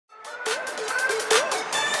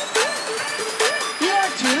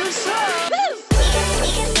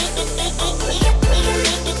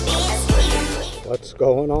What's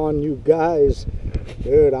going on, you guys?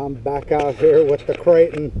 Dude, I'm back out here with the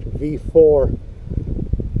Kraton V4.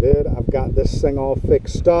 Dude, I've got this thing all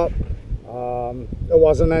fixed up. It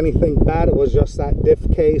wasn't anything bad, it was just that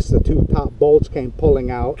diff case. The two top bolts came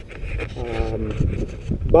pulling out.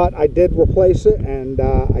 But I did replace it, and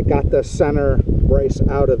I got the center brace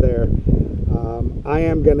out of there. I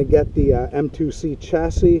am going to get the M2C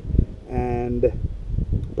chassis and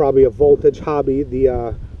probably a Voltage Hobby,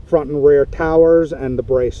 the front and rear towers and the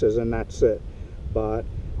braces, and that's it. But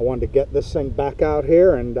I wanted to get this thing back out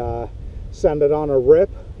here and send it on a rip,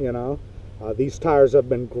 you know. These tires have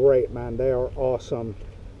been great, man. They are awesome.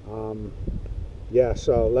 Yeah,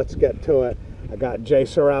 so let's get to it. I got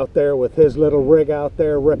Jacer out there with his little rig out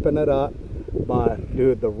there ripping it up. But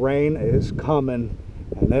dude, the rain is coming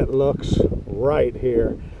and it looks right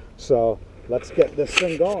here. So let's get this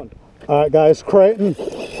thing going. All right, guys, Kraton.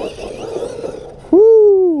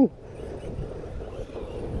 Woo!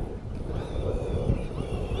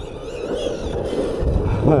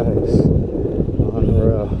 Nice.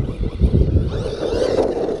 Unreal.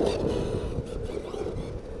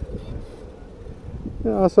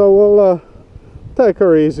 Yeah, so we'll take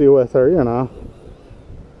her easy with her, you know.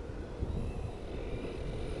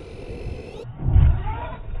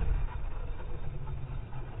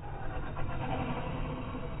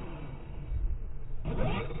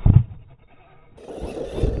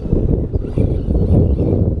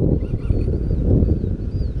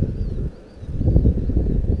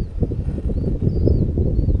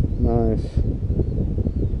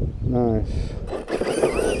 Nice.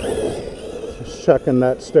 Just checking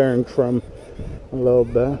that steering trim a little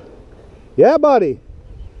bit. Yeah, buddy.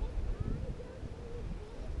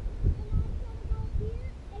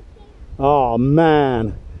 Oh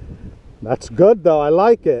man, that's good though. I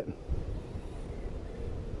like it.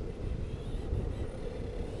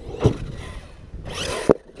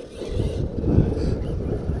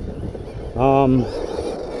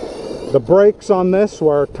 The brakes on this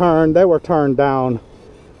were turned, they were turned down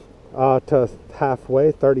to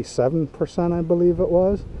halfway, 37% I believe it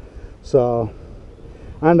was. So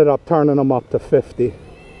I ended up turning them up to 50.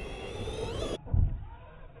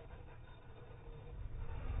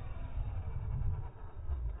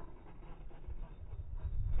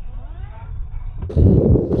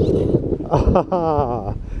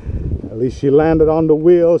 At least she landed on the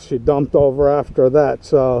wheels. She dumped over after that,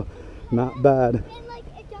 so not bad.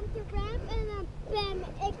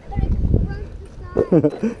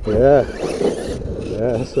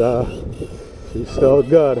 Yeah, so she's still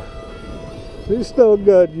good. She's still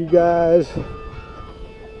good, you guys.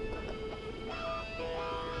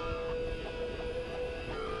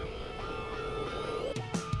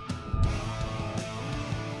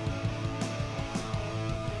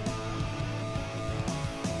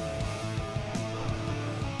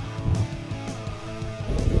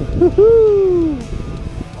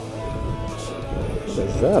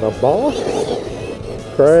 Is that a ball?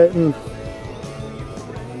 Kraton.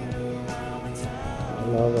 I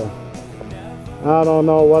love it. I don't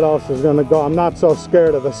know what else is going to go. I'm not so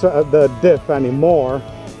scared of the diff anymore.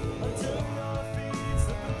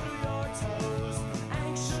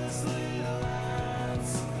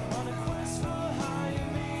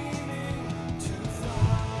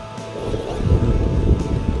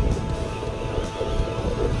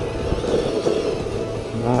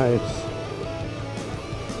 Nice.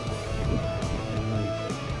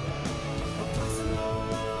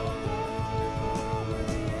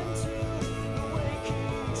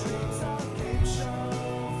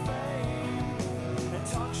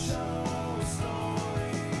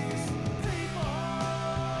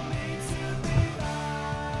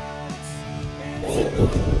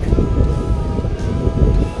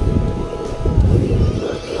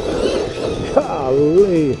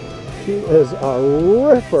 Golly, she is a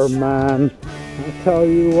ripper, man. I tell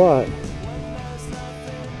you what,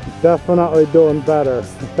 definitely doing better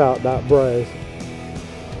without that brace.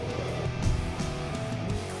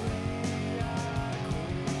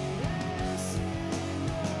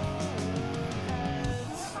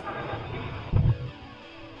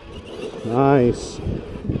 Nice.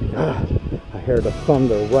 I hear the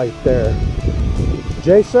thunder right there.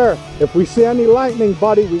 Jacer, if we see any lightning,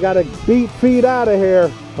 buddy, we gotta beat feet out of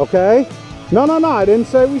here, okay? No, I didn't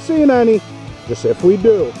say we seen any. Just if we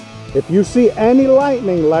do. If you see any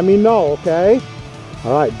lightning, let me know, okay?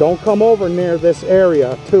 All right, don't come over near this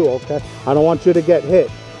area too, okay? I don't want you to get hit.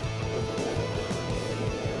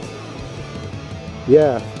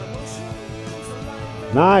 Yeah.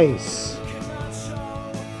 Nice.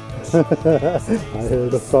 I hear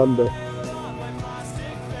the thunder.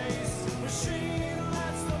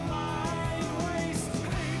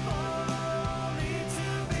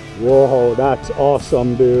 Whoa, that's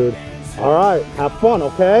awesome, dude. All right, have fun,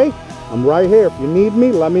 okay? I'm right here. If you need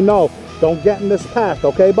me, let me know. Don't get in this path,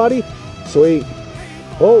 okay, buddy? Sweet.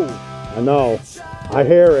 Oh, I know. I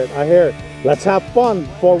hear it, I hear it. Let's have fun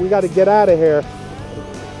before we got to get out of here.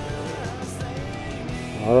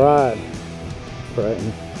 All right,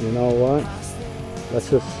 Kraton, you know what? Let's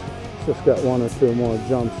just get 1 or 2 more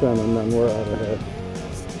jumps in and then we're out of here.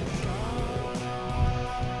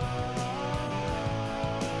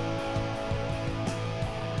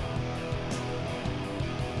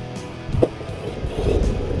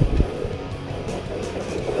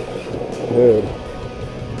 Dude,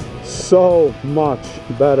 so much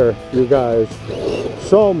better, you guys.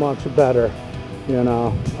 So much better, you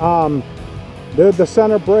know. Dude, the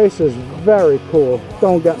center brace is very cool.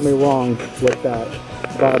 Don't get me wrong with that.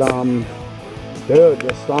 But, dude,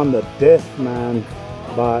 just on the diff, man.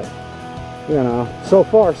 But, you know, so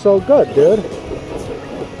far, so good, dude.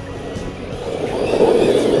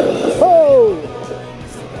 Oh!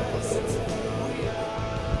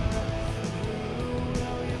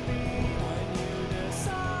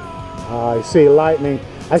 I see lightning.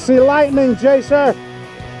 I see lightning, Jacer!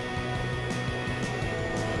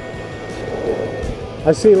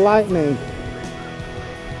 I see lightning.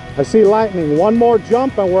 I see lightning. 1 more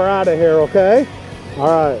jump and we're out of here, okay?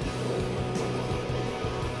 Alright.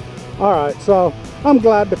 Alright, so I'm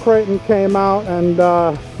glad the Kraton came out and,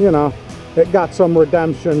 you know, it got some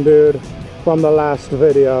redemption, dude, from the last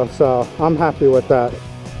video. So I'm happy with that.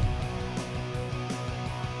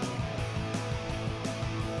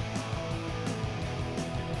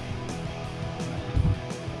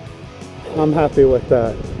 I'm happy with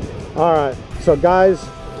that. Alright. So guys,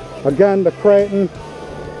 again, the Kraton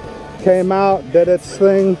came out, did its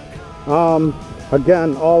thing.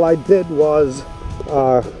 Again, all I did was,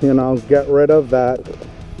 you know, get rid of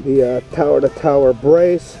the tower-to-tower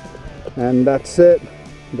brace, and that's it.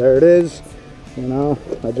 There it is. You know,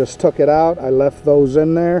 I just took it out. I left those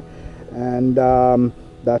in there, and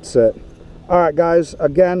that's it. All right, guys.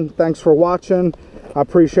 Again, thanks for watching. I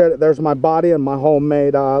appreciate it. There's my body and my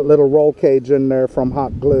homemade little roll cage in there from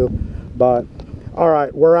hot glue. But all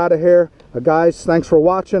right, we're out of here. Guys, thanks for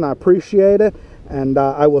watching. I appreciate it. And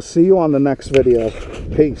I will see you on the next video.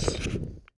 Peace.